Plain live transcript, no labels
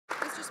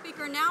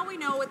Speaker, now we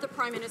know what the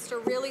Prime Minister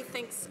really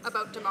thinks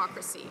about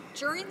democracy.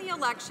 During the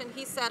election,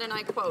 he said, and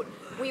I quote,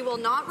 "We will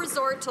not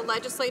resort to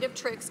legislative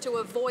tricks to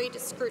avoid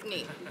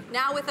scrutiny."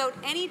 Now, without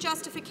any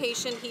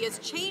justification, he has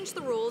changed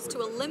the rules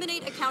to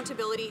eliminate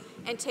accountability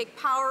and take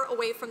power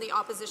away from the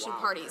opposition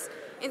parties.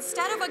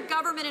 Instead of a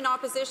government in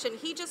opposition,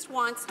 he just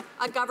wants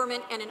a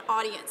government and an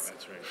audience.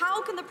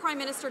 How can the Prime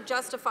Minister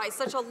justify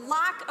such a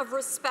lack of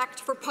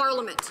respect for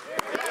Parliament?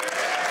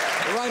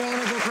 The Right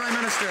Honourable Prime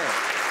Minister.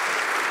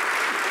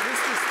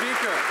 Mr.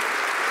 Speaker,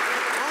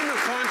 on the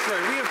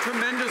contrary, we have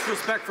tremendous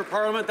respect for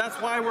Parliament. That's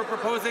why we're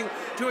proposing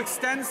to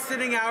extend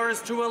sitting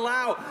hours to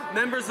allow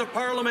members of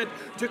Parliament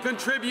to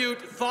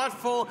contribute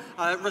thoughtful,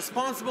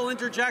 responsible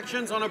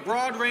interjections on a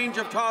broad range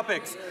of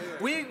topics.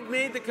 We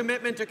made the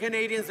commitment to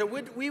Canadians that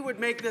we would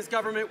make this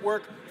government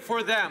work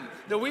for them,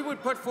 that we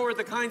would put forward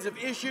the kinds of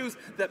issues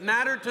that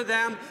mattered to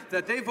them,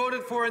 that they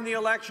voted for in the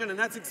election, and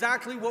that's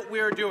exactly what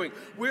we are doing.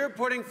 We're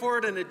putting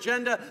forward an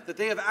agenda that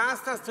they have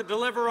asked us to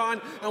deliver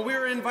on, and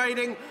we're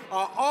inviting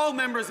all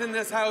members in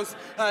this House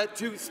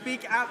to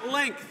speak at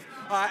length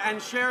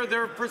and share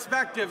their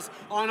perspectives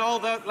on all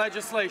the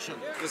legislation.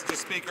 Mr.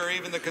 Speaker,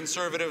 even the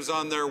Conservatives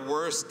on their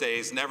worst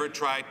days never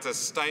tried to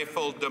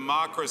stifle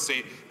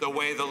democracy the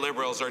way the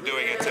Liberals are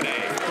doing it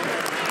today.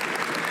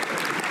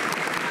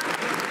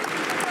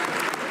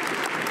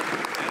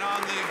 And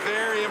on the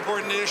very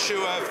important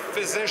issue of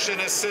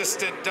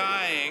physician-assisted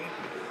dying,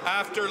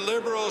 after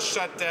Liberals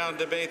shut down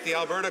debate, the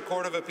Alberta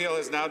Court of Appeal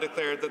has now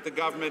declared that the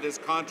government is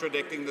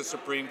contradicting the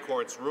Supreme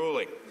Court's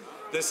ruling.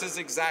 This is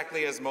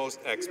exactly as most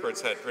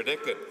experts had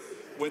predicted.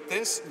 With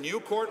this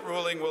new court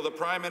ruling, will the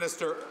Prime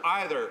Minister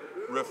either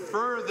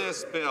refer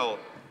this bill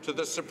to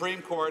the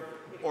Supreme Court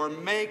or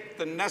make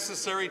the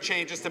necessary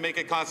changes to make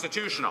it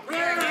constitutional?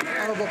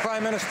 Honourable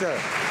Prime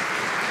Minister.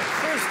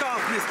 First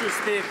off, Mr.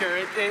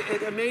 Speaker,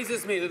 it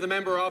amazes me that the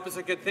member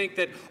opposite could think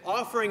that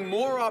offering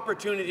more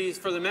opportunities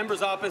for the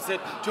members opposite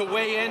to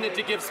weigh in and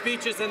to give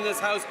speeches in this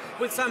House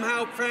would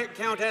somehow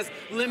count as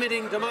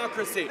limiting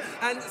democracy.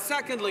 And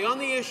secondly, on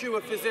the issue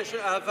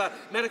of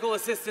medical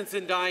assistance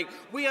in dying,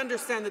 we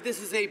understand that this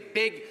is a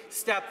big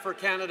step for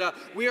Canada.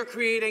 We are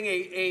creating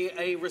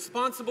a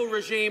responsible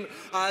regime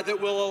that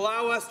will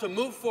allow us to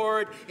move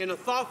forward in a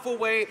thoughtful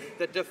way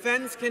that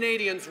defends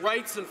Canadians'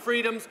 rights and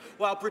freedoms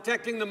while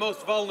protecting the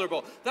most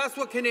vulnerable. That's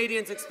what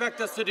Canadians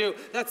expect us to do.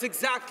 That's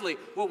exactly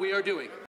what we are doing.